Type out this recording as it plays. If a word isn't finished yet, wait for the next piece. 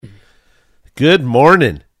Good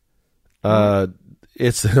morning.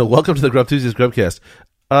 It's welcome to the Grub Tuesdays Grubcast.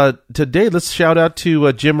 Today, let's shout out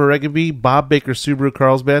to Jim Oregaby, Bob Baker, Subaru,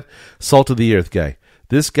 Carlsbad, Salt of the Earth guy.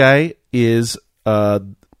 This guy is, I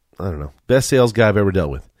don't know, best sales guy I've ever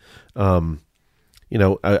dealt with. I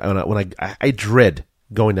dread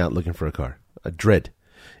going out looking for a car. I dread.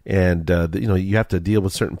 And, you have to deal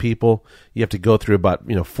with certain people. You have to go through about,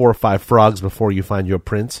 4 or 5 frogs before you find your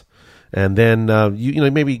prince. And then,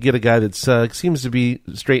 maybe get a guy that seems to be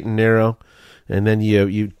straight and narrow. And then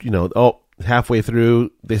halfway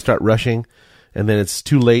through, they start rushing. And then it's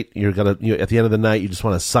too late. At the end of the night, you just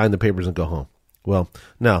want to sign the papers and go home. Well,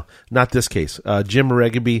 no, not this case. Jim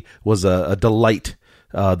Oregaby was a delight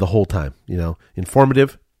the whole time.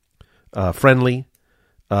 Informative, friendly,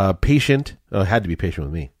 patient. Had to be patient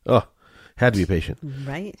with me. Had to be patient.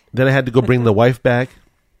 Right. Then I had to go bring the wife back.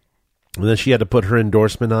 And then she had to put her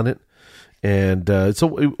endorsement on it. And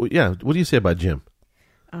what do you say about Jim?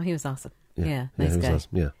 Oh, he was awesome. Yeah, nice he was guy.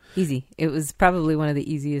 Awesome. Yeah. Easy. It was probably one of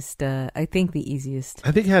the easiest, I think the easiest.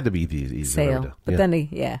 I think it had to be the easiest sale. But then,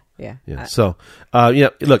 yeah. So,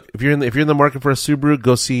 look, if you're in the market for a Subaru,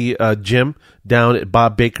 go see Jim down at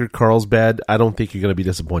Bob Baker, Carlsbad. I don't think you're going to be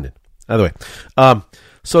disappointed. Either way.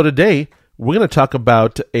 So today, we're going to talk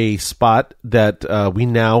about a spot that we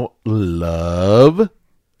now love.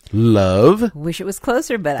 Wish it was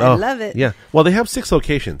closer, but I love it. Yeah. Well, they have 6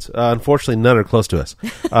 locations. Unfortunately, none are close to us.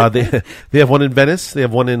 They have one in Venice. They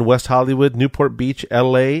have one in West Hollywood, Newport Beach,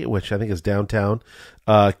 L.A., which I think is downtown,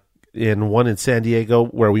 and one in San Diego,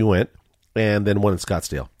 where we went, and then one in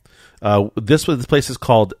Scottsdale. This place is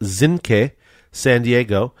called Zinke, San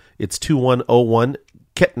Diego. It's 2101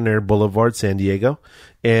 Kettner Boulevard, San Diego.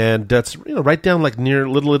 And that's right down like near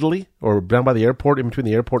Little Italy, or down by the airport, in between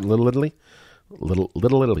the airport and Little Italy. Little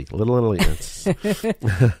Italy. It's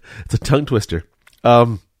a tongue twister.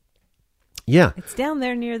 Yeah. It's down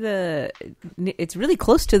there near it's really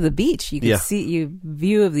close to the beach. You can see your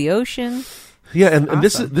view of the ocean. Yeah, and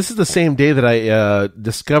awesome. this is the same day that I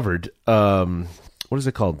discovered, what is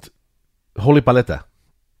it called? Holy Paleta,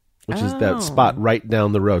 which is that spot right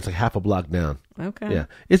down the road. It's like half a block down. Okay. Yeah.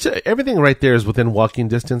 It's everything right there is within walking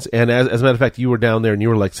distance. And as a matter of fact, you were down there and you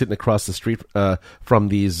were like sitting across the street from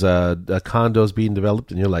these condos being developed,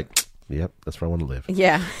 and you're like, yep, that's where I want to live.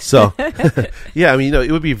 Yeah. So, yeah, I mean,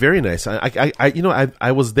 it would be very nice.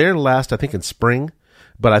 I was there last, I think in spring,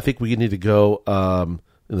 but I think we need to go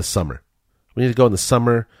in the summer. We need to go in the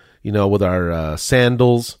summer, with our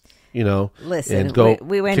sandals. Listen, and go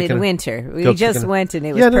we went in winter. We just went and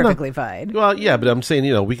it was perfectly fine. Well, yeah, but I'm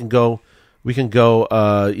saying, we can go,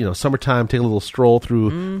 summertime, take a little stroll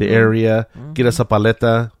through the area, get us a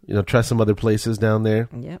paleta, try some other places down there.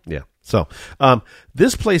 Yep. Yeah. So,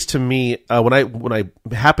 this place to me, when I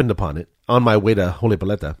happened upon it on my way to Holy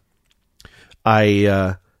Paleta,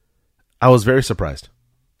 I was very surprised.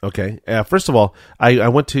 Okay. First of all, I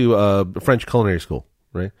went to French culinary school,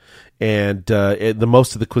 right? And the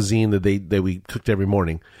most of the cuisine that we cooked every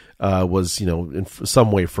morning was in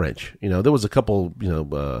some way French. There was a couple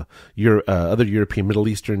other European, Middle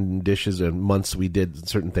Eastern dishes and months we did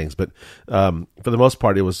certain things, but for the most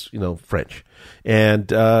part it was French.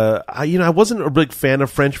 And I wasn't a big fan of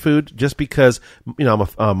French food just because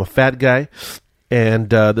I'm a fat guy, and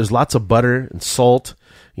there's lots of butter and salt,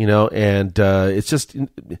 and it's just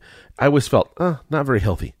I always felt not very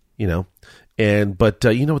healthy, But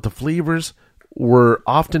the flavors were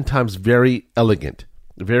oftentimes very elegant,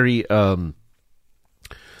 very they're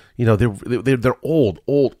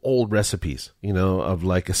old recipes, of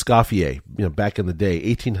like Escoffier, back in the day,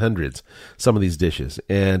 1800s, some of these dishes,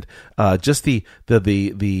 and just the I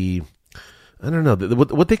don't know,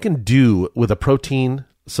 what they can do with a protein,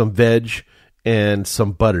 some veg, and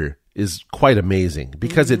some butter is quite amazing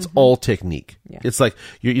because it's all technique. Yeah. It's like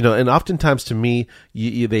and oftentimes to me,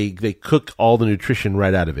 they cook all the nutrition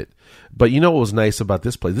right out of it. But what was nice about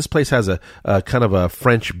this place? This place has a kind of a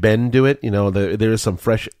French bend to it. There is some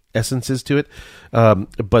fresh essences to it,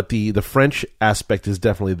 but the French aspect is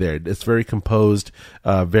definitely there. It's very composed,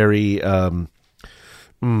 very. I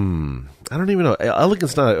don't even know.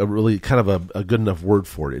 Elegant's not a really kind of a good enough word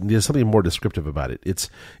for it. And there's something more descriptive about it. It's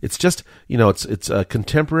just it's a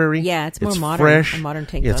contemporary. Yeah, it's more modern. Fresh. A modern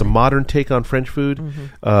take. It's a modern take on French food.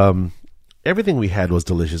 Mm-hmm. Everything we had was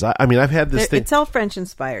delicious. I mean, I've had this thing. It's all French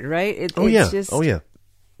inspired, right? It's just, oh yeah.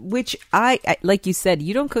 Which I like you said,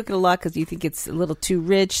 you don't cook it a lot because you think it's a little too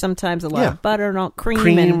rich. Sometimes a lot of butter and all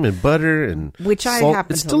cream and butter and which salt. I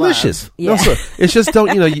happen it's to delicious. love. Yeah. Also, it's just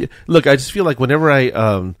look. I just feel like whenever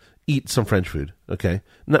I eat some French food, okay,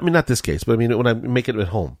 not this case, but I mean when I make it at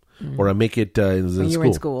home or I make it in school. You were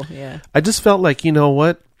in school, yeah. I just felt like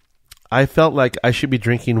what. I felt like I should be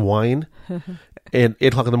drinking wine at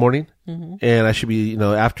 8:00 in the morning, and I should be,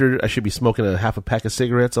 after I should be smoking a half a pack of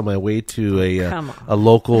cigarettes on my way to a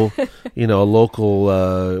local, a local,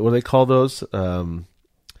 what do they call those?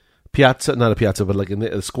 Piazza, not a piazza, but like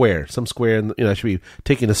a square, some square, and I should be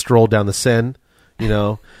taking a stroll down the Seine.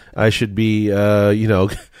 I should be,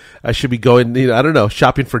 I should be going, I don't know,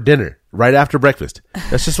 shopping for dinner right after breakfast.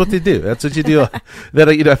 That's just what they do. That's what you do. Then,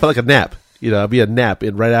 I felt like a nap. It'd be a nap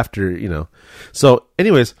right after, So,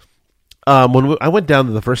 anyways, when I went down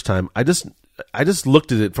there the first time, I just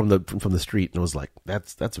looked at it from the street and was like,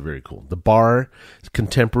 that's very cool. The bar is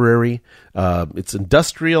contemporary. It's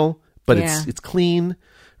industrial, but it's clean,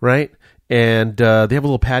 right? And they have a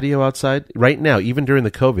little patio outside right now. Even during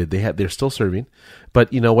the COVID, they're still serving,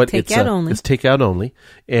 but you know what? It's takeout only,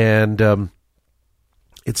 and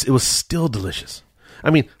it was still delicious. I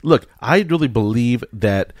mean, look, I really believe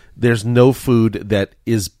that there's no food that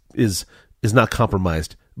is not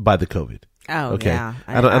compromised by the COVID. Oh, okay. Yeah,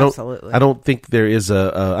 absolutely. I don't think there is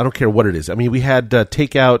I don't care what it is. I mean, we had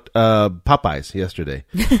takeout Popeyes yesterday,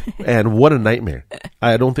 and what a nightmare!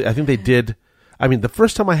 I think they did. I mean, the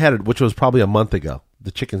first time I had it, which was probably a month ago, the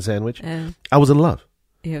chicken sandwich, I was in love.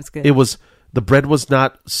 Yeah, it was good. The bread was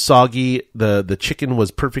not soggy. The chicken was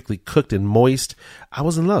perfectly cooked and moist. I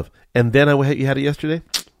was in love. And then you had it yesterday.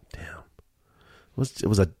 Damn, it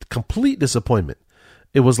was a complete disappointment.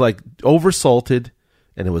 It was like oversalted,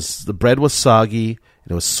 and the bread was soggy,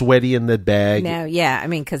 and it was sweaty in the bag. No, yeah, I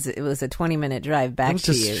mean, because it was a 20minute drive back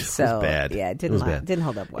to you, so it was bad. Yeah, it didn't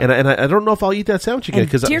hold up well. And I don't know if I'll eat that sandwich again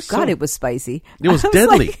because dear God, it was spicy. It was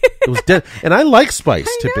deadly. It was dead, and I like spice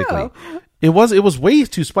typically. It was way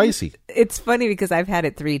too spicy. It's funny because I've had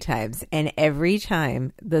it 3 times, and every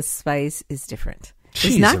time the spice is different.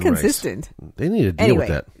 It's not consistent. They need to deal with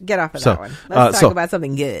that. Get off of that one. Let's talk about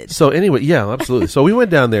something good. So anyway, yeah, absolutely. So we went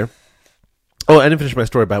down there. Oh, I didn't finish my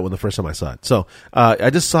story about when the first time I saw it. So I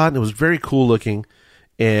just saw it, and it was very cool looking.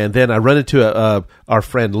 And then I run into our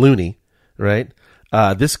friend Looney, right?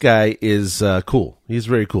 This guy is cool. He's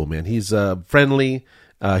very cool, man. He's friendly.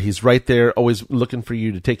 He's right there, always looking for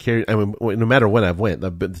you to take care of. I mean, no matter when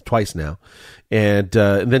I've been twice now. And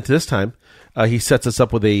then to this time, he sets us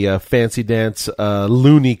up with a fancy dance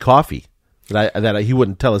Looney coffee. That he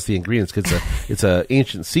wouldn't tell us the ingredients because it's an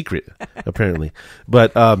ancient secret apparently.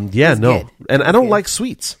 But good. And I don't like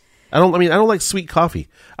sweets. I don't like sweet coffee.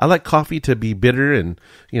 I like coffee to be bitter and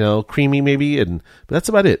creamy maybe, but that's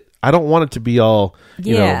about it. I don't want it to be all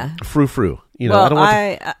frou-frou.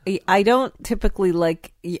 I don't typically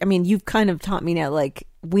like. I mean, you've kind of taught me now, like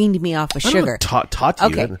weaned me off of sugar. Taught you.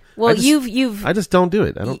 Okay. Well, you've. I just don't do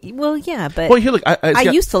it. I don't. Well, yeah, but. Well, here, look. I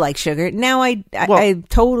used to like sugar. Now I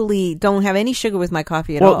totally don't have any sugar with my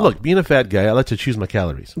coffee at all. Well, look, being a fat guy, I like to choose my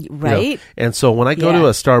calories. Right. And so when I go to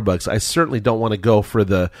a Starbucks, I certainly don't want to go for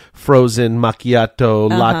the frozen macchiato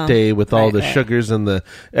latte with all the sugars and the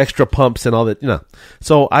extra pumps and all that.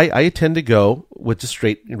 So I tend to go with just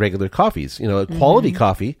straight regular coffees. Quality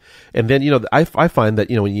coffee, and then I find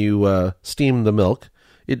that when you steam the milk.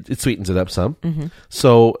 It sweetens it up some,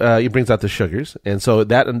 so it brings out the sugars, and so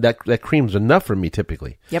that cream's enough for me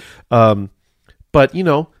typically. Yep. But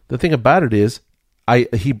the thing about it is,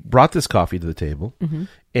 he brought this coffee to the table,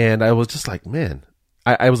 and I was just like, man,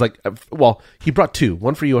 I was like, well, he brought 2,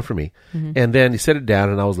 one for you, one for me, and then he set it down,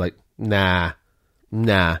 and I was like, nah. You're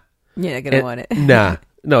not gonna want it. Nah,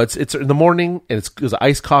 no, it's in the morning, and it was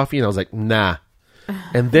iced coffee, and I was like, nah,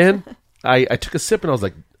 and then I took a sip, and I was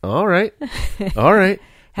like, all right.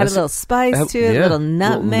 Had a little spice to it, a little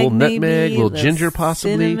nutmeg, maybe, little ginger,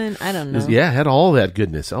 possibly. Cinnamon, I don't know. Yeah, it had all that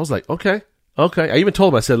goodness. I was like, okay. I even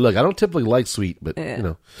told him, I said, look, I don't typically like sweet, but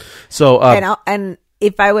So, and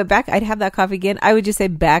if I went back, I'd have that coffee again. I would just say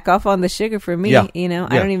back off on the sugar for me. I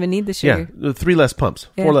don't even need the sugar. Yeah, 3 less pumps,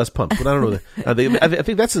 4 less pumps. But I don't know. I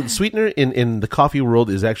think that's the sweetener in the coffee world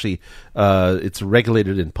is actually it's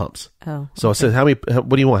regulated in pumps. Oh, so I said, what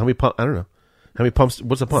do you want? How many pumps? I don't know. How many pumps?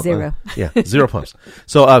 What's a pump? 0. 0 pumps.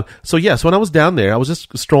 So when I was down there, I was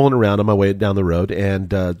just strolling around on my way down the road and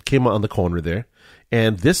came on the corner there,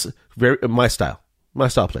 and this my style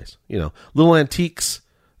place. Little antiques.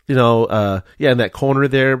 In that corner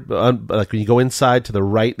there, like when you go inside to the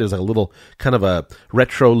right, there's like a little kind of a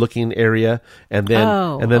retro-looking area, and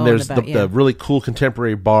then there's the really cool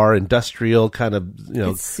contemporary bar, industrial kind of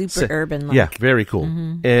it's super urban. Yeah, very cool,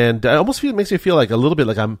 and I almost it makes me feel like a little bit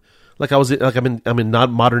like I'm in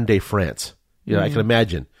not modern day France. I can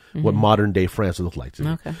imagine what modern day France would look like to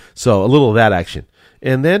me. Okay. So a little of that action,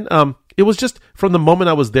 and then it was just from the moment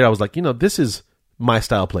I was there, I was like, this is my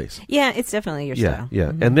style place. Yeah, it's definitely your style.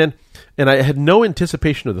 Yeah. And I had no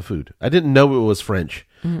anticipation of the food. I didn't know it was French.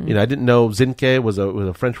 You know, I didn't know zinke was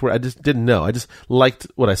a French word. I just didn't know. I just liked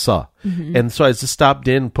what I saw, and so I just stopped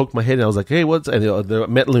in, poked my head, and I was like, "Hey, what's?" And I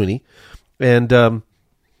met Looney, and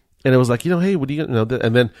it was like, hey, what are you gonna?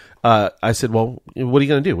 And then I said, well, what are you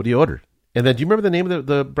gonna do? What do you order? And then, do you remember the name of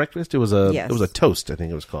the breakfast? It was a toast, I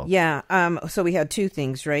think it was called. Yeah. So we had two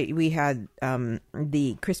things, right? We had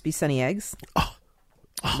the crispy sunny eggs,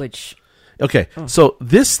 which. Okay, so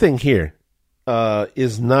this thing here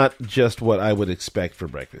is not just what I would expect for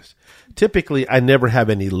breakfast. Typically, I never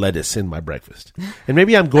have any lettuce in my breakfast, and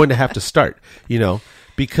maybe I'm going to have to start,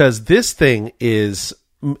 because this thing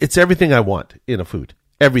it's everything I want in a food.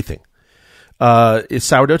 Everything. It's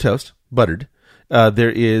sourdough toast, buttered.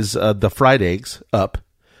 There is the fried eggs up.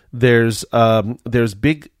 There's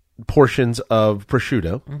big portions of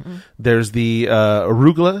prosciutto. There's the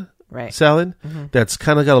arugula salad that's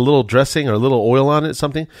kind of got a little dressing or a little oil on it,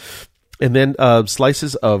 something. And then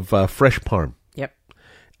slices of fresh parm. Yep.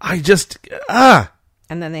 I just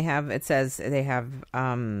And then they have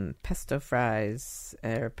pesto fries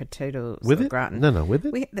or potatoes with it. Gratin. No, with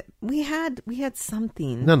it. We had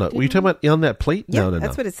something. No. Were you talking about on that plate? Yeah, no.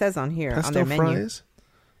 That's what it says on here Pesto on their menu. Fries?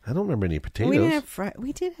 I don't remember any potatoes. We didn't have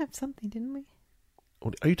We did have something, didn't we?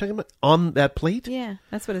 Are you talking about on that plate? Yeah,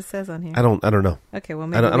 that's what it says on here. I don't know. Okay, well,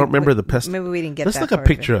 maybe I don't remember the pesto. Maybe we didn't get. Let's that look a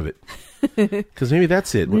picture of it, because maybe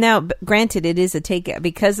that's it. Now, granted, it is a takeout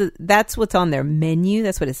because that's what's on their menu.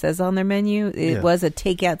 That's what it says on their menu. It was a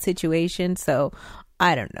takeout situation, so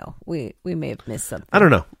I don't know. We may have missed something. I don't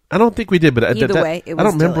know. I don't think we did, but either way, it was I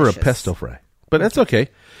don't remember delicious. a pesto fry. But that's okay.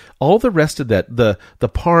 All the rest of that, the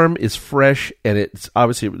parm is fresh, and it's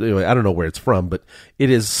obviously, I don't know where it's from, but it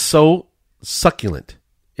is so succulent,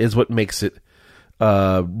 is what makes it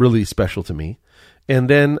really special to me. And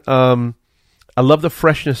then I love the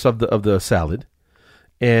freshness of the salad,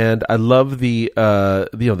 and I love the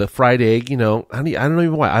fried egg. I don't know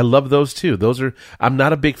even why I love those too. I'm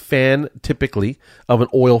not a big fan typically of an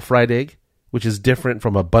oil fried egg, which is different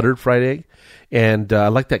from a buttered fried egg. And I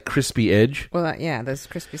like that crispy edge. Well, those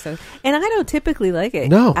crispy stuff. And I don't typically like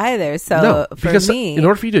it either. So no, because for me, in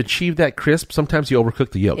order for you to achieve that crisp, sometimes you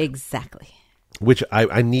overcook the yolk. Exactly. Which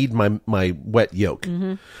I need my wet yolk.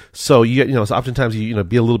 So so oftentimes you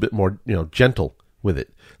be a little bit more gentle with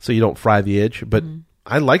it, so you don't fry the edge. But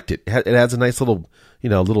I liked it. It adds a nice little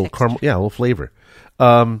little caramel, a little flavor.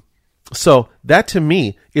 So that to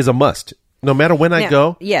me is a must. No matter when I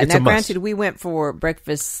go, it's a must. Granted, we went for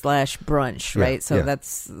breakfast / brunch, right? So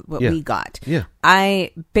that's what we got. Yeah.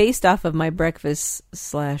 Based off of my breakfast /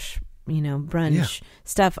 brunch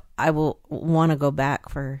stuff, I will want to go back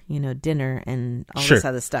for, dinner and all this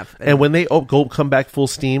other stuff. And when they come back full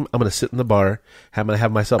steam, I'm going to sit in the bar. I'm going to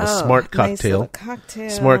have myself a smart cocktail,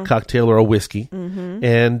 smart cocktail or a whiskey,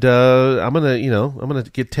 and I'm going to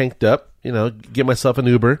get tanked up. Get myself an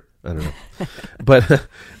Uber. I don't know, but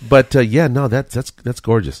that's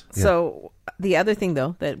gorgeous. Yeah. So the other thing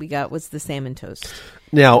though that we got was the salmon toast.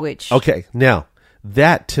 Now,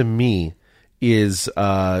 that to me is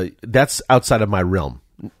that's outside of my realm.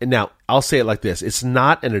 Now I'll say it like this: it's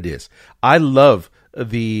not, and it is. I love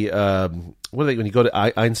the what are they when you go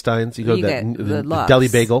to Einstein's? You go to the deli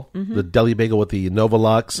bagel, the deli bagel with the Nova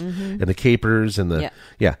Lox and the capers and the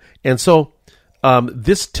and so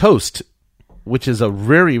this toast, which is a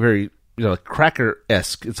very, very,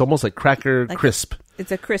 cracker-esque. It's almost like cracker crisp.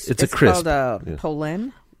 It's a crisp. It's a crisp. Called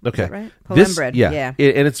Polen. Okay. Is that right? Polen bread. Yeah.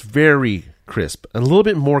 And it's very crisp. A little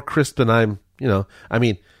bit more crisp than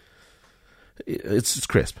it's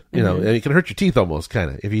crisp. And it can hurt your teeth almost,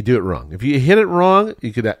 kind of, if you do it wrong. If you hit it wrong,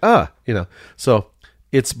 you could, So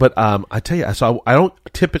it's, but I tell you, so I don't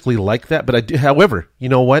typically like that, but I do. However, you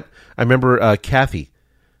know what? I remember Kathy,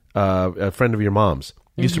 a friend of your mom's,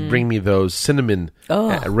 used to bring me those cinnamon,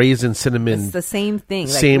 raisin cinnamon. It's the same thing,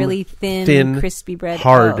 like really thin, crispy bread.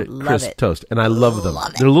 Hard, crisp toast. And I love them.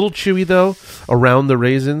 They're a little chewy, though, around the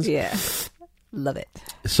raisins. Yeah. Love it.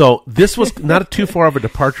 So this was not too far of a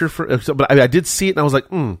departure, but I did see it, and I was like,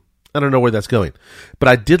 I don't know where that's going. But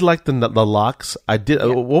I did like the lox. I did.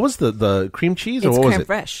 What was the cream cheese? It's or what was creme it?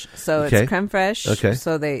 fraiche. So it's creme fraiche. Okay.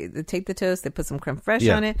 So they take the toast, they put some creme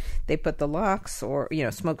fraiche on it. They put the lox or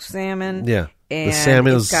smoked salmon. Yeah. And the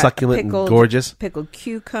salmon is succulent and gorgeous. Pickled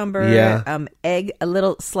cucumber. Yeah. Egg, a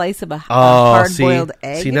little slice of a hard-boiled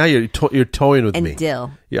egg. See, now you're toying with me. And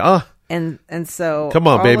dill. Yeah. And so come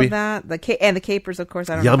on, all baby. Of that, and the capers, of course.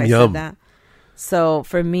 I don't know if I said that. So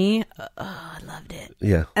for me, I loved it.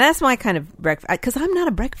 Yeah. And that's my kind of breakfast, because I'm not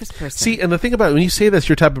a breakfast person. See, and the thing about it, when you say that's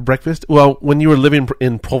your type of breakfast, well, when you were living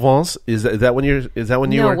in Provence, is that when you were?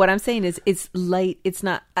 No, what I'm saying is it's light. It's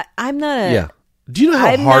not, I'm not a... Yeah. Do you know how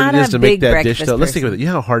I'm hard not it is a to make big that dish? breakfast Though, let's think of person. it. You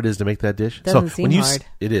know how hard it is to make that dish. Doesn't so seem when you, hard.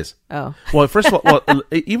 it is. Oh. Well, first of all,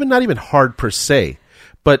 even not even hard per se.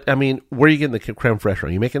 But I mean, where are you getting the creme fraiche from?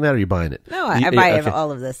 Are you making that, or are you buying it? No, I buy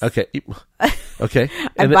all of this. Okay, okay. I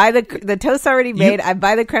And buy the toast already made. I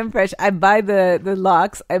buy the creme fraiche. I buy the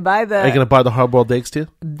lox. I buy the. Are you going to buy the hard-boiled eggs too?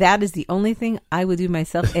 That is the only thing I would do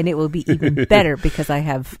myself, and it will be even better because I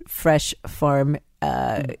have fresh farm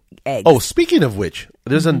eggs. Oh, speaking of which,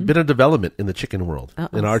 there's been a development in the chicken world,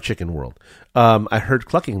 in our chicken world. I heard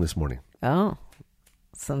clucking this morning. Oh,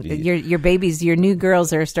 so your babies, your new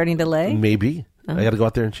girls are starting to lay. Maybe. I got to go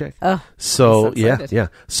out there and check. Oh, so I'm so excited. yeah.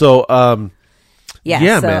 So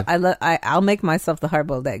Yeah, so man. I'll make myself the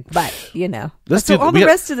hard-boiled egg, but Let's so do- all we the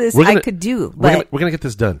got- rest of this we're gonna- I could do. we're But gonna get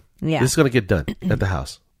this done. Yeah. This is gonna get done at the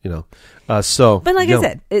house. So. but like you I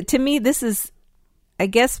know, said, to me, this is, I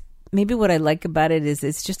guess. Maybe what I like about it is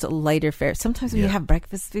it's just a lighter fare. Sometimes when you have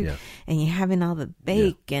breakfast food and you're having all the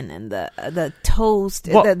bacon and the toast,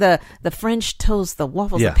 Well- the French toast, the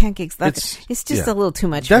waffles, the pancakes, it's just a little too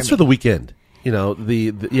much. That's for for me. the weekend.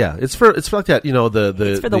 It's for like that.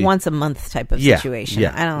 It's for the once a month type of situation.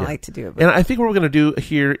 I don't like to do it. And I think what we're going to do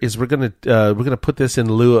here is we're going to put this in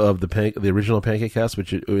lieu of the original Pancake House,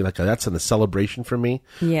 which is like that's in the celebration for me.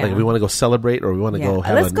 Yeah. Like if we want to go celebrate or we want to go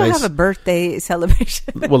have Let's a go nice. have a birthday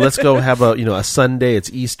celebration. Well, let's go have a Sunday.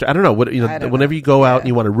 It's Easter. I don't know. Whenever you go out and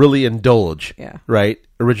you want to really indulge, right?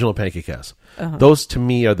 Original Pancake House. Those to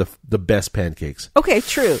me are the best pancakes. Okay,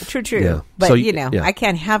 true. Yeah. But So, I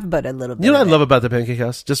can't have but a little bit. You know what of I love about the Pancake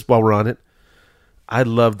House? Just while we're on it, I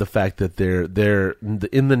love the fact that they're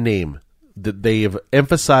in the name that they have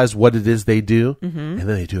emphasized what it is they do, and then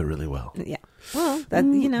they do it really well. Yeah. Well, that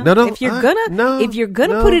No, if you're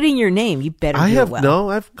gonna put it in your name, you better.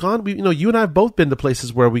 I've gone. You and I have both been to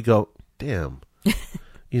places where we go, damn.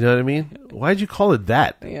 You know what I mean? Why'd you call it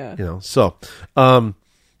that? Yeah. So,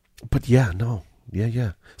 but yeah.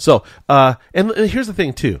 So, and here's the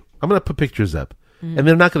thing too. I'm gonna put pictures up. And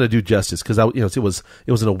they're not going to do justice because it was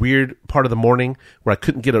in a weird part of the morning where I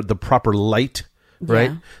couldn't get the proper light,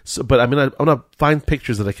 right? Yeah. So, but I'm gonna find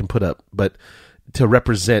pictures that I can put up, but to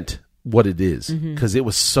represent what it is because it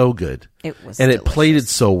was so good. It was, and delicious. it plated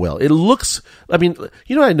so well. It looks. I mean,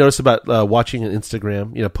 you know what I noticed about watching an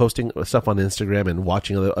Instagram, posting stuff on Instagram and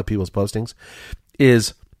watching other people's postings,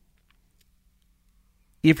 is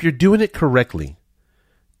if you're doing it correctly,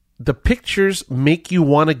 the pictures make you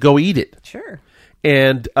want to go eat it. Sure.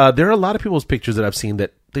 And there are a lot of people's pictures that I've seen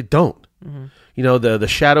that they don't. The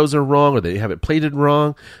shadows are wrong, or they have it plated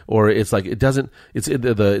wrong, or it's like it doesn't.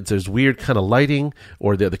 There's weird kind of lighting,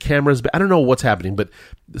 or the cameras. I don't know what's happening, but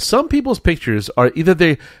some people's pictures are either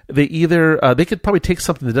they could probably take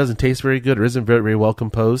something that doesn't taste very good or isn't very very well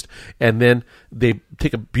composed, and then they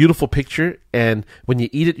take a beautiful picture, and when you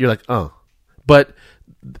eat it, you're like, oh, but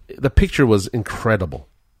the picture was incredible.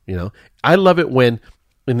 I love it when,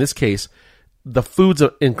 in this case, the food's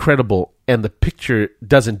incredible and the picture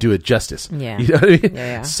doesn't do it justice. Yeah. You know what I mean?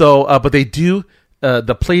 Yeah. So, but they do.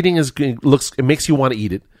 The plating it makes you want to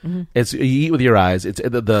eat it. It's you eat with your eyes. It's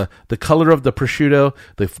the color of the prosciutto,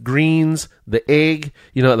 the greens, the egg.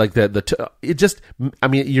 Like it just. I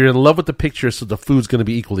mean, you're in love with the picture, so the food's going to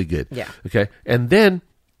be equally good. Yeah. Okay, and then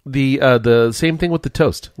the same thing with the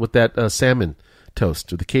toast, with that salmon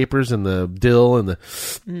toast, with the capers and the dill and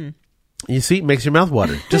the. You see, it makes your mouth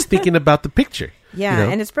water just thinking about the picture. Yeah,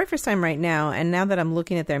 and it's breakfast time right now. And now that I'm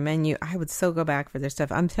looking at their menu, I would so go back for their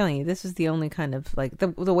stuff. I'm telling you, this is the only kind of like the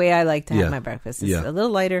way I like to have my breakfast. It's a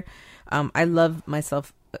little lighter. I love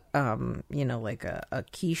myself, like a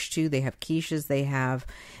quiche too. They have quiches. They have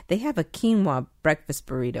a quinoa breakfast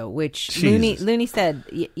burrito, which Looney said,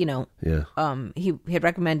 he had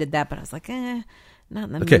recommended that, but I was like, not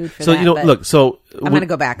in the mood for so that. Look, so I'm going to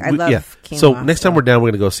go back. I love quinoa. So next time we're down,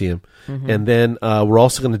 we're going to go see him, and then we're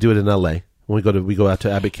also going to do it in L.A. when we go out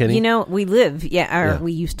to Abbot Kinney. We live,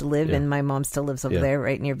 we used to live, and my mom still lives over there,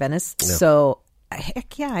 right near Venice. Yeah. So,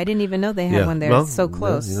 heck yeah, I didn't even know they had one there. It's so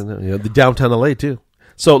close. The downtown L.A. too.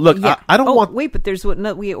 So look, I don't want. Wait, but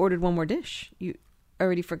we ordered one more dish. You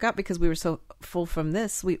already forgot because we were so full from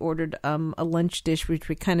this. We ordered a lunch dish which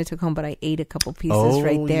we kind of took home, but I ate a couple pieces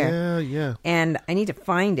right there. Yeah. And I need to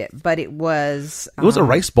find it, but it was a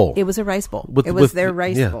rice bowl. It was a rice bowl. It was their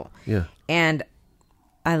rice bowl. Yeah. And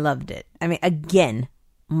I loved it. I mean, again,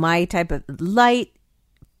 my type of light,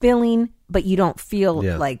 filling, but you don't feel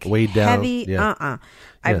like weighed down. Heavy.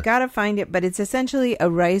 I've got to find it, but it's essentially a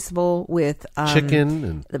rice bowl with chicken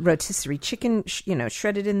and rotisserie chicken,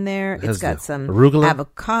 shredded in there. It's got some arugula.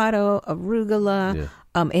 Avocado, arugula. Yeah.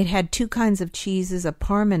 It had 2 kinds of cheeses, a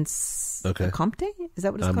Parm and Comte. Is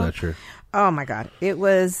that what it's called? I'm not sure. Oh my God. It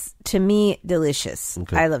was, to me, delicious.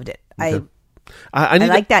 Okay. I loved it. Okay. I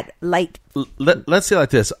like that light. Let's say it like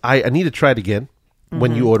this. I need to try it again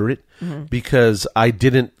when you order it because I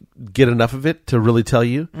didn't get enough of it to really tell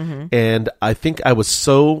you. And I think I was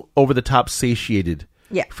so over the top satiated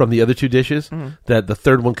from the other 2 dishes that the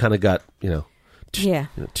third one kind of got, Yeah.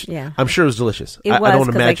 I'm sure it was delicious. It was, I don't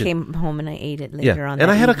because imagine. I came home and I ate it later on. And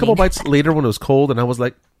I had a couple bites later when it was cold, and I was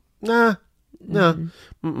like, nah.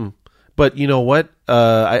 But you know what?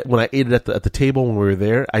 When I ate it at the table when we were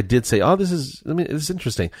there, I did say, "Oh, this is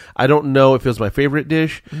interesting." I don't know if it was my favorite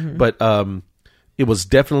dish, but it was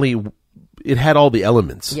definitely. It had all the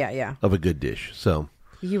elements, of a good dish. So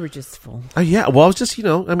you were just full. Yeah. Well, I was just,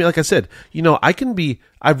 like I said,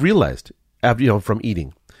 I've realized, from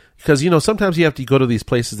eating. Because, sometimes you have to go to these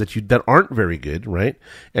places that aren't very good, right?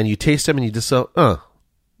 And you taste them and you just So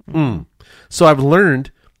I've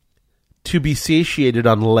learned to be satiated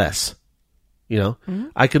on less.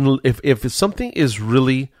 I can, if something is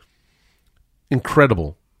really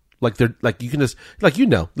incredible, you can just,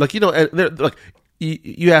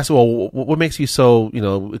 you ask, well, what makes you so,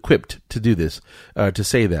 equipped to do this, to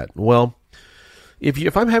say that? Well,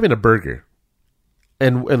 if I'm having a burger,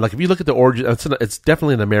 and if you look at the origin, it's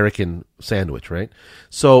definitely an American sandwich, right?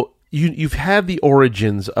 So you've had the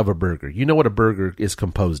origins of a burger. You know what a burger is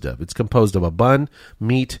composed of. It's composed of a bun,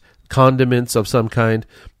 meat, condiments of some kind,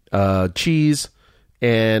 cheese,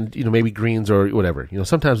 and maybe greens or whatever.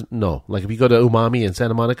 Sometimes no. Like if you go to Umami in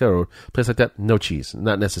Santa Monica or a place like that, no cheese,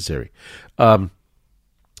 not necessary.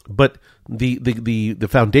 But the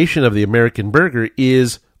foundation of the American burger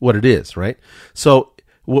is what it is, right? So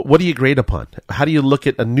what do you grade upon? How do you look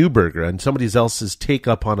at a new burger and somebody else's take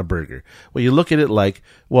up on a burger? Well, you look at it like,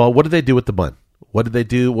 well, what did they do with the bun? What did they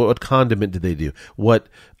do? What condiment did they do? What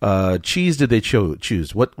cheese did they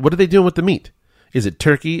choose? What are they doing with the meat? Is it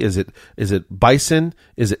turkey? Is it bison?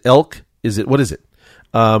 Is it elk? What is it?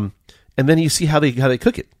 And then you see how they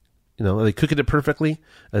cook it. Are they cooking it perfectly?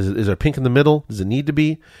 Is there pink in the middle? Does it need to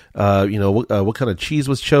be? What kind of cheese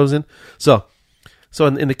was chosen? So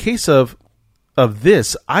in the case of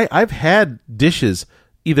this, I've had dishes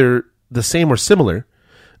either the same or similar,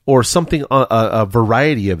 or something a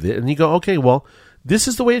variety of it, and you go, okay, well, this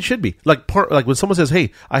is the way it should be. Like when someone says,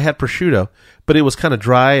 "Hey, I had prosciutto, but it was kind of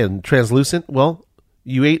dry and translucent." Well,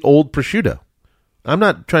 you ate old prosciutto. I'm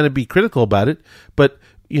not trying to be critical about it, but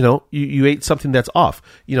you ate something that's off.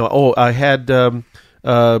 I had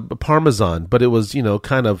Parmesan, but it was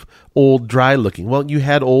kind of old, dry looking. Well, you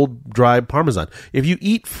had old, dry Parmesan. If you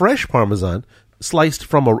eat fresh Parmesan sliced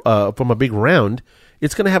from a big round,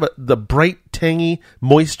 it's going to have the bright, tangy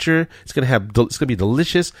moisture. It's going to be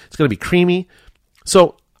delicious. It's going to be creamy.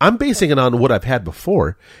 So I'm basing it on what I've had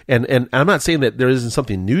before, and I'm not saying that there isn't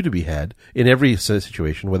something new to be had in every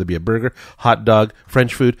situation, whether it be a burger, hot dog,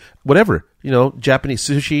 French food, whatever. Japanese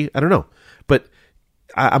sushi. I don't know, but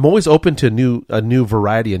I'm always open to a new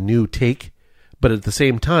variety, a new take. But at the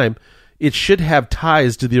same time, it should have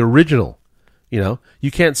ties to the original.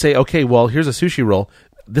 You can't say, okay, well, here's a sushi roll.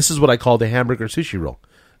 This is what I call the hamburger sushi roll.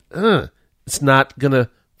 It's not gonna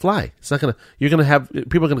fly. It's not gonna. You're gonna have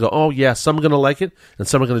people are gonna go, oh yeah, some are gonna like it, and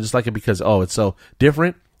some are gonna just like it because it's so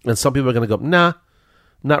different, and some people are gonna go, nah,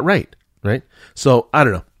 not right. So I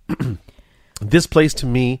don't know. This place to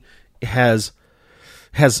me has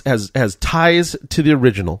ties to the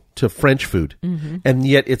original, to French food, and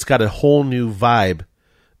yet it's got a whole new vibe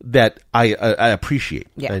that I appreciate.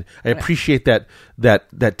 Yeah. I appreciate that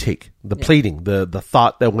take, the plating, the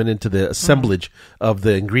thought that went into the assemblage of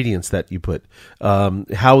the ingredients that you put,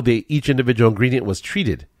 how each individual ingredient was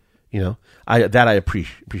treated. I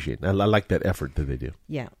appreciate. I like that effort that they do.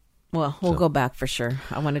 Yeah. Well, we'll go back for sure.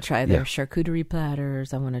 I want to try their charcuterie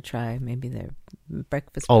platters. I want to try maybe their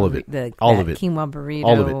breakfast. All of it. All of it. Quinoa burrito.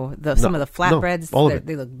 All of it. Some of the flatbreads. All of it.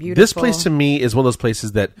 They look beautiful. This place to me is one of those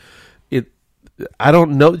places that I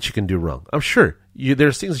don't know that you can do wrong. I'm sure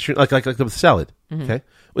there's things that you like the salad. Okay,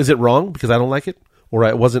 is it wrong because I don't like it, or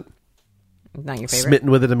I wasn't not your favorite? Smitten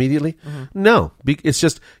with it immediately? No, it's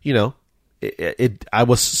just I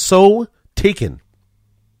was so taken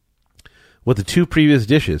with the 2 previous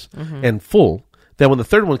dishes and full that when the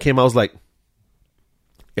third one came, I was like,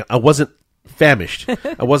 I wasn't famished.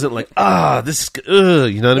 I wasn't like, this is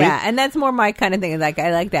good. You know what I mean? Yeah, and that's more my kind of thing. Like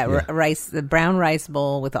I like that rice, the brown rice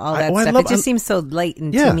bowl with all that stuff. It just seems so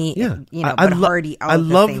latent to me. Yeah. But hearty. I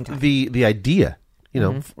love the idea.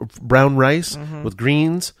 Brown rice with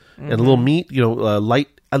greens and a little meat. Light.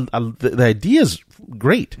 The idea is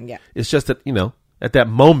great. Yeah. It's just that at that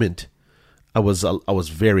moment, I was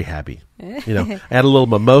very happy. I had a little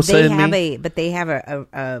mimosa in me. But they have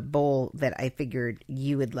a bowl that I figured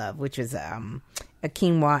you would love, which is a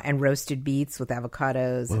quinoa and roasted beets with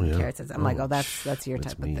avocados and carrots. I'm like, that's your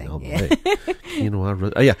type of thing.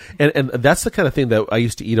 Quinoa, and that's the kind of thing that I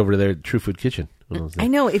used to eat over there at True Food Kitchen. I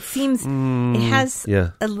know it seems it has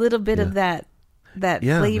a little bit of that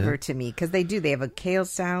flavor to me because they have a kale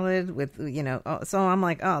salad with so I'm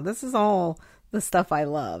like, this is all the stuff I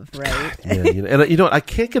love, right? And I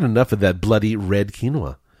can't get enough of that bloody red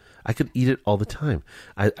quinoa. I could eat it all the time.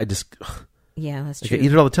 I just that's true. I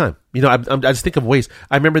eat it all the time. I just think of ways.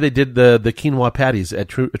 I remember they did the quinoa patties at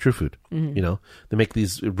True Food. Mm-hmm. They make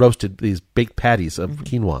these baked patties of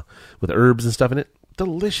quinoa with herbs and stuff in it.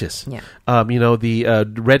 Delicious. Yeah.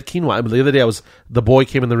 The red quinoa. The other day, the boy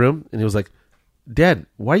came in the room and he was like, "Dad,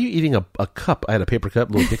 why are you eating a cup?" I had a paper cup,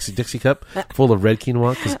 a little Dixie cup full of red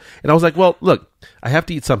quinoa. And I was like, well, look, I have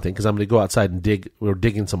to eat something because I'm going to go outside and dig. We're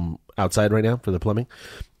digging some outside right now for the plumbing.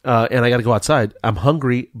 And I got to go outside. I'm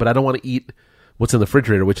hungry, but I don't want to eat what's in the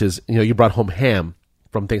refrigerator, which is, you brought home ham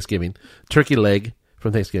from Thanksgiving, turkey leg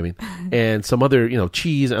from Thanksgiving, and some other,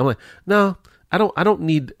 cheese. And I'm like, no, I don't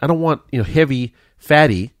want, heavy,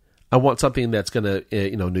 fatty. I want something that's going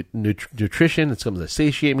to, nutrition. It's going to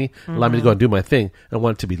satiate me, allow me to go and do my thing. I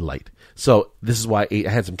want it to be light. So this is why I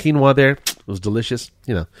had some quinoa there. It was delicious,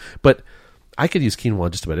 But I could use quinoa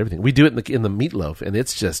on just about everything. We do it in the meatloaf, and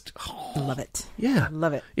it's just... love it. Yeah.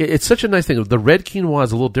 Love it. It's such a nice thing. The red quinoa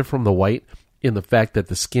is a little different from the white in the fact that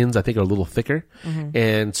the skins, I think, are a little thicker. Mm-hmm.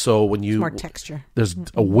 And so when you... There's more texture. There's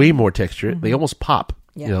a way more texture. Mm-hmm. They almost pop,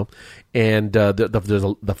 And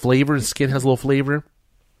the flavor, the skin has a little flavor.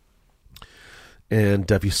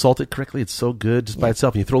 And if you salt it correctly, it's so good just by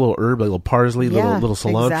itself. And you throw a little herb, like a little parsley, little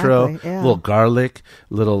cilantro, a little garlic,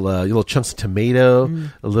 little chunks of tomato,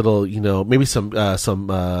 a little, maybe some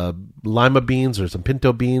lima beans or some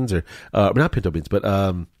pinto beans or not pinto beans, but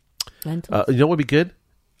lentils. You know what would be good?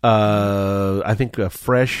 I think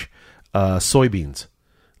fresh soybeans.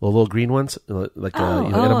 The little green ones, like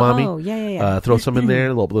edamame. Yeah. Throw some in there,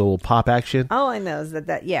 a little pop action. Oh, I know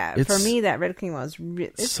that. Yeah, for me, that red quinoa is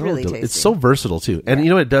really tasty. It's so versatile too, and you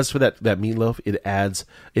know what it does for that meatloaf?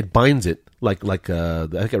 It binds it like I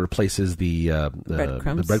think it replaces the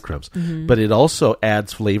breadcrumbs. Mm-hmm. But it also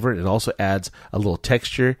adds flavor. It also adds a little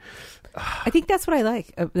texture. I think that's what I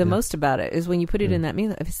like the most about it is when you put it in that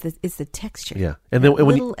meatloaf. It's the texture. Yeah, and then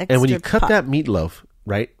when you cut that meatloaf.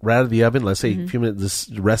 Right out of the oven, let's say a few minutes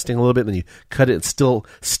just resting a little bit, then you cut it, it's still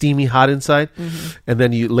steamy hot inside, and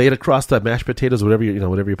then you lay it across the mashed potatoes, whatever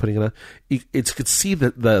you're putting it on. You could see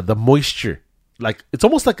the moisture. Like it's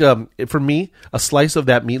almost like for me, a slice of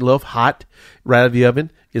that meatloaf hot right out of the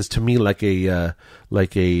oven is to me like a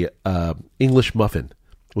English muffin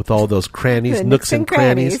with all those crannies, nooks and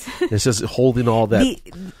crannies. It's just holding all that.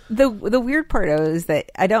 The weird part is that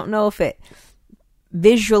I don't know if it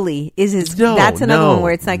visually that's another one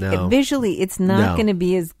where it's like visually it's not going to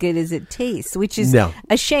be as good as it tastes, which is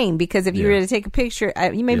a shame because if you were to take a picture,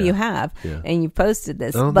 you have and you posted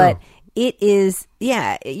this, but it is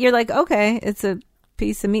you're like, okay, it's a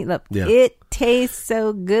piece of meatloaf. It tastes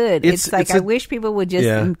so good. It's like I wish people would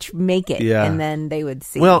just make it and then they would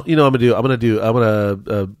see. Well, I'm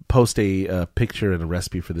gonna post a picture and a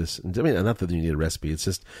recipe for this. I mean, not that you need a recipe. It's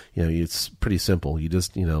just it's pretty simple. You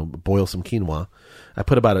just boil some quinoa. I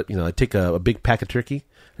put I take a big pack of turkey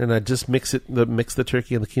and I just mix the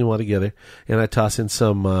turkey and the quinoa together, and I toss in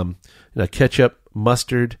some ketchup,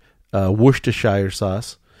 mustard, Worcestershire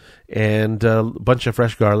sauce, and a bunch of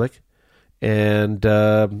fresh garlic. And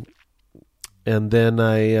then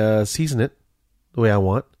I season it the way I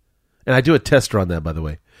want, and I do a tester on that. By the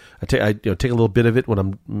way, I take a little bit of it when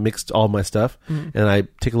I'm mixed all my stuff, and I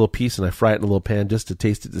take a little piece and I fry it in a little pan just to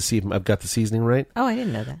taste it to see if I've got the seasoning right. Oh, I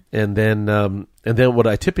didn't know that. And then what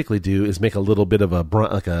I typically do is make a little bit of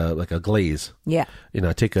like a glaze. Yeah.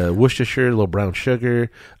 I take a Worcestershire, a little brown sugar,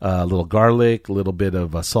 a little garlic, a little bit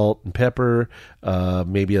of salt and pepper,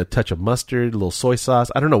 maybe a touch of mustard, a little soy sauce.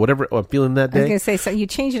 I don't know, whatever I'm feeling that day. I was going to say, so you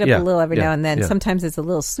change it up a little every now and then. Yeah. Sometimes it's a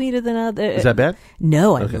little sweeter than other. Is that bad?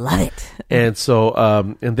 No, I love it. And so,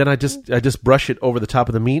 and then I just brush it over the top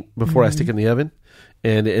of the meat before I stick it in the oven.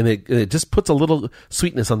 And it just puts a little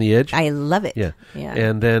sweetness on the edge. I love it. Yeah.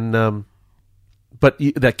 And then, But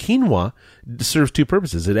that quinoa serves two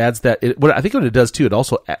purposes. It adds that. What I think what it does too, it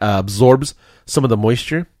also absorbs some of the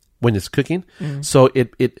moisture when it's cooking. So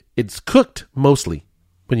it's cooked mostly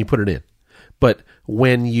when you put it in. But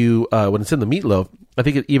when it's in the meatloaf, I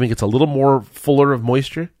think it even gets a little more fuller of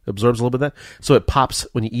moisture, absorbs a little bit of that. So it pops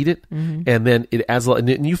when you eat it, and then it adds a little,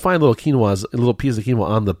 and you find little pieces of quinoa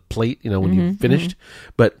on the plate, when you've finished.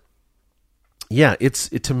 But yeah,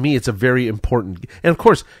 to me, it's a very important, and of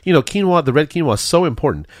course, quinoa, the red quinoa is so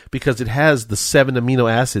important because it has the 7 amino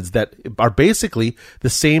acids that are basically the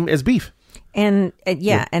same as beef. And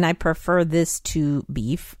and I prefer this to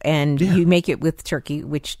beef, and you make it with turkey,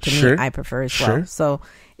 which to me I prefer as well. So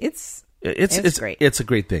it's great. It's a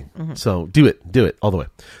great thing. So do it all the way.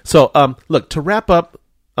 So look, to wrap up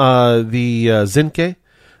the Zinke,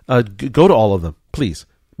 go to all of them, please.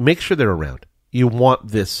 Make sure they're around. You want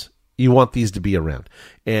this. You want these to be around,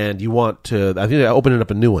 and you want to. I think they're opening up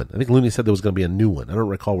a new one. I think Looney said there was going to be a new one. I don't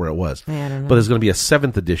recall where it was. I don't know. But there's going to be a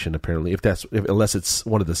 7th edition apparently. Unless it's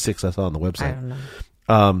one of the 6 I saw on the website. I don't know.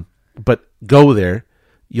 But go there.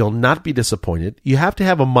 You'll not be disappointed. You have to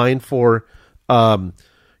have a mind for,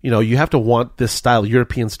 you have to want this style,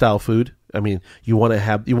 European style food. I mean, you want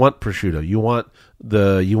prosciutto. You want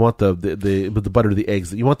the butter, the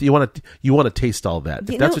eggs. You want to taste all that.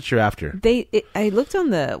 If that's what you're after. I looked on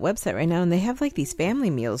the website right now, and they have like these family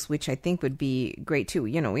meals, which I think would be great too.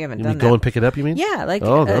 We haven't done that. Go and pick it up. You mean? Yeah, like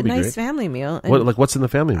a nice great family meal. And, what's in the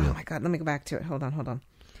family meal? Oh my God, let me go back to it. Hold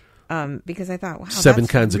on. Because I thought, wow, 7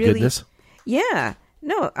 kinds of goodness. Yeah.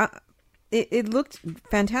 No. It looked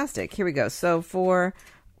fantastic. Here we go. So for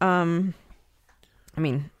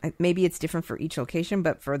maybe it's different for each location,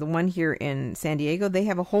 but for the one here in San Diego, they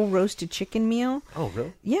have a whole roasted chicken meal. Oh,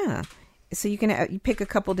 really? Yeah. So you can you pick a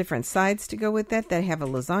couple different sides to go with that. They have a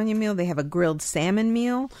lasagna meal. They have a grilled salmon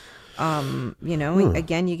meal.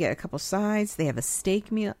 Again, you get a couple sides. They have a steak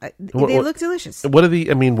meal. They look delicious. What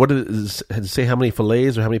does it say how many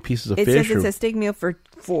fillets or how many pieces of fish? It says it's a steak meal for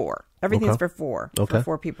 4. Everything's for 4. Okay. For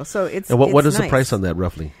 4 people. So it's And what is nice. the price on that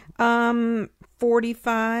roughly?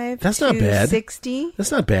 $45. That's not bad. $60. That's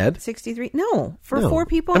not bad. $63. No, for 4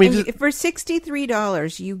 people. For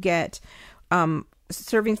 $63, you get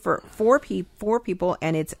serving for four people,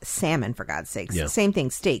 and it's salmon, for God's sakes. Yeah. Same thing,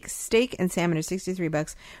 steak and salmon are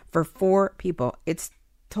 $63 for 4 people. It's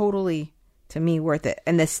totally, to me, worth it.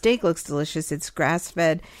 And the steak looks delicious. It's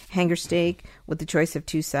grass-fed hanger steak with the choice of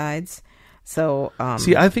 2 sides. So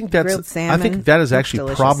I think that is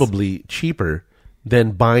actually probably cheaper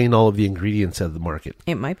than buying all of the ingredients at the market.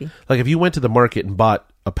 It might be. Like if you went to the market and bought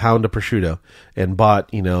a pound of prosciutto and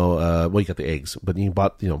bought, you got the eggs, but you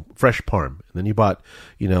bought, fresh parm, and then you bought,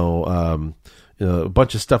 a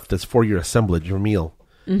bunch of stuff that's for your assemblage, your meal.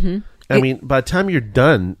 Mm-hmm. I mean, by the time you're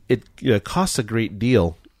done, it costs a great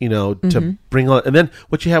deal, to bring on. And then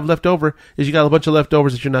what you have left over is you got a bunch of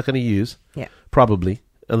leftovers that you're not going to use. Yeah. Probably.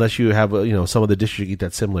 Unless you have, some of the dishes you eat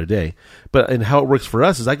that similar day. And how it works for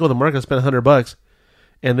us is I go to the market, I spend $100,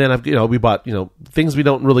 and then we bought, things we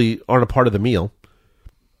aren't a part of the meal.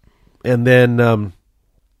 And then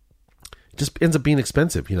it just ends up being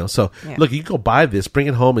expensive, So look, you can go buy this, bring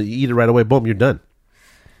it home, and you eat it right away. Boom, you're done.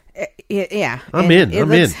 Yeah, I'm in. It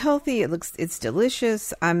looks healthy. It's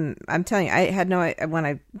delicious. I'm telling you, I had when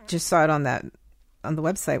I just saw it on the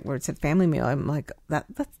website where it said family meal. I'm like, that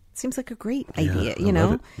seems like a great idea,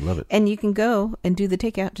 Love it. And you can go and do the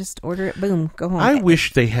takeout. Just order it. Boom, go home. I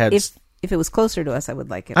wish they had. If it was closer to us, I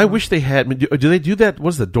would like it. I wish they had. Do they do that?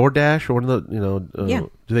 What's the DoorDash or one of the? Yeah.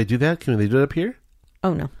 Do they do that? Can they do it up here?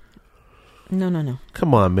 Oh no. No.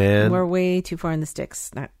 Come on, man. We're way too far in the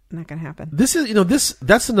sticks. Not going to happen. This is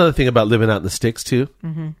that's another thing about living out in the sticks too.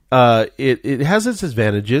 Mm-hmm. It has its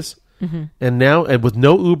advantages. Mm-hmm. And now, with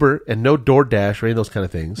no Uber and no DoorDash or any of those kind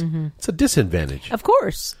of things, it's a disadvantage. Of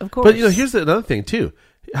course. But here's another thing too.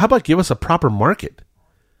 How about give us a proper market?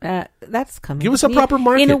 That's coming. Give us a proper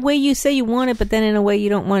market. In a way, you say you want it, but then in a way, you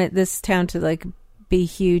don't want this town to be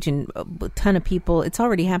huge and a ton of people. It's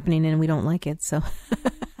already happening, and we don't like it. So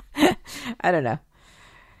I don't know.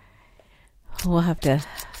 We'll have to.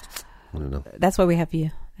 I don't know. That's why we have you.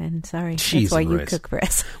 And sorry, Jeez, that's why you cook for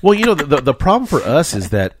us. Well, the problem for us is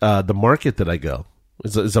that the market that I go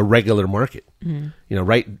is a regular market. Mm-hmm.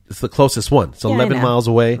 Right? It's the closest one. It's 11 miles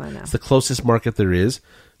away. It's the closest market there is.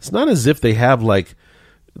 It's not as if they have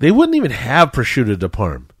they wouldn't even have prosciutto di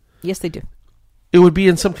Parma. Yes, they do. It would be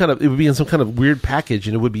in some kind of weird package,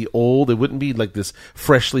 and it would be old. It wouldn't be like this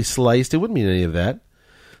freshly sliced. It wouldn't be any of that.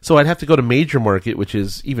 So I'd have to go to Major Market, which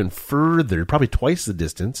is even further, probably twice the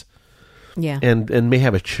distance. Yeah, and may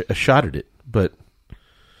have a shot at it, but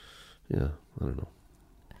yeah, I don't know.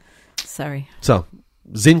 Sorry. So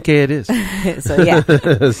Zinke it is. So yeah,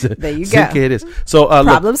 there you go. Zinke it is. So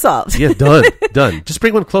problem solved. Yeah, done. Just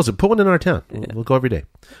bring one closer. Put one in our town. We'll go every day.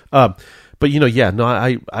 But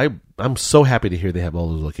I'm so happy to hear they have all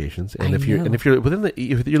those locations. And if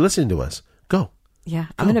you're listening to us, go. Yeah,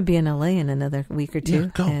 I'm going to be in LA in another week or two.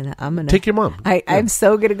 Yeah, go. And I'm going to take your mom. I'm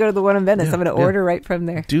so going to go to the one in Venice. I'm going to order right from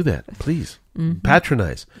there. Do that, please.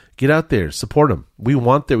 Patronize. Get out there. Support them. We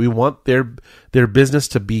want their business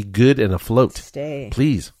to be good and afloat. Stay.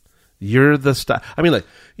 Please. You're the style. I mean,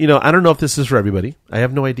 I don't know if this is for everybody. I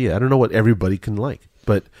have no idea. I don't know what everybody can like.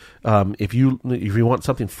 But if you want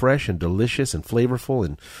something fresh and delicious and flavorful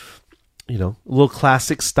and a little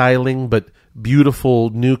classic styling but beautiful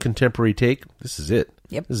new contemporary take, this is it.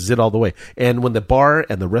 Yep. This is it all the way. And when the bar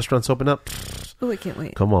and the restaurants open up, I can't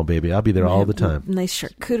wait. Come on, baby. I'll be there all the time. Nice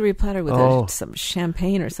charcuterie platter with some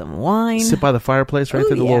champagne or some wine. Sit by the fireplace right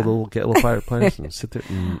there, the little fireplace, and sit there.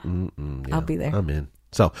 Yeah, I'll be there. I'm in.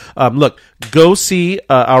 So, look, go see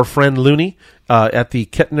our friend Looney at the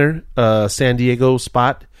Kettner San Diego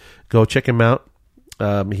spot. Go check him out.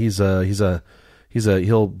 He'll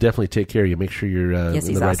definitely take care of you. Make sure you're in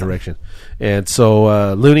the right direction. And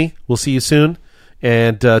so, Looney, we'll see you soon.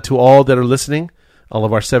 And to all that are listening, all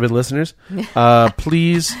of our 7 listeners,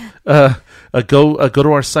 please go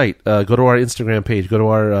to our site, go to our Instagram page, go to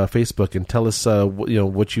our Facebook, and tell us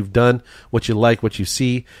what you've done, what you like, what you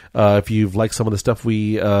see. If you've liked some of the stuff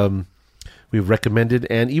we've recommended,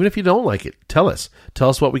 and even if you don't like it, tell us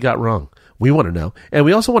what we got wrong. We want to know, and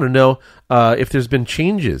we also want to know if there's been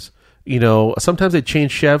changes. Sometimes they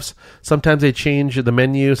change chefs. Sometimes they change the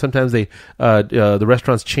menu. Sometimes the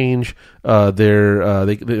restaurants change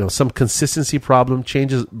some consistency problem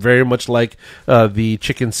changes, very much like the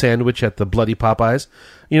chicken sandwich at the Bloody Popeyes.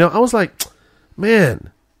 I was like,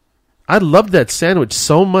 man, I loved that sandwich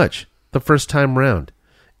so much the first time round,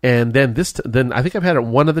 and then then I think I've had it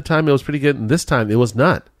one other time. It was pretty good, and this time it was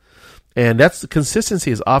not. And that's consistency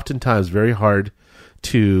is oftentimes very hard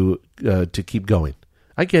to keep going.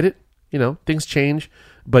 I get it. Things change,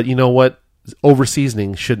 but you know what? Over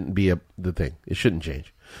seasoning shouldn't be the thing. It shouldn't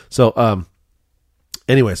change. So,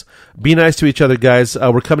 anyways, be nice to each other, guys.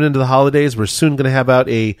 We're coming into the holidays. We're soon going to have out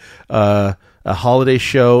a holiday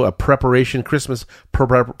show, a Christmas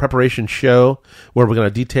preparation show, where we're going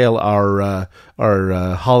to detail our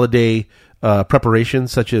holiday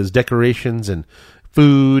preparations, such as decorations and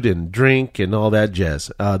food and drink and all that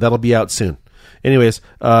jazz. That'll be out soon. Anyways,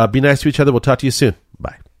 be nice to each other. We'll talk to you soon.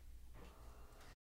 Bye.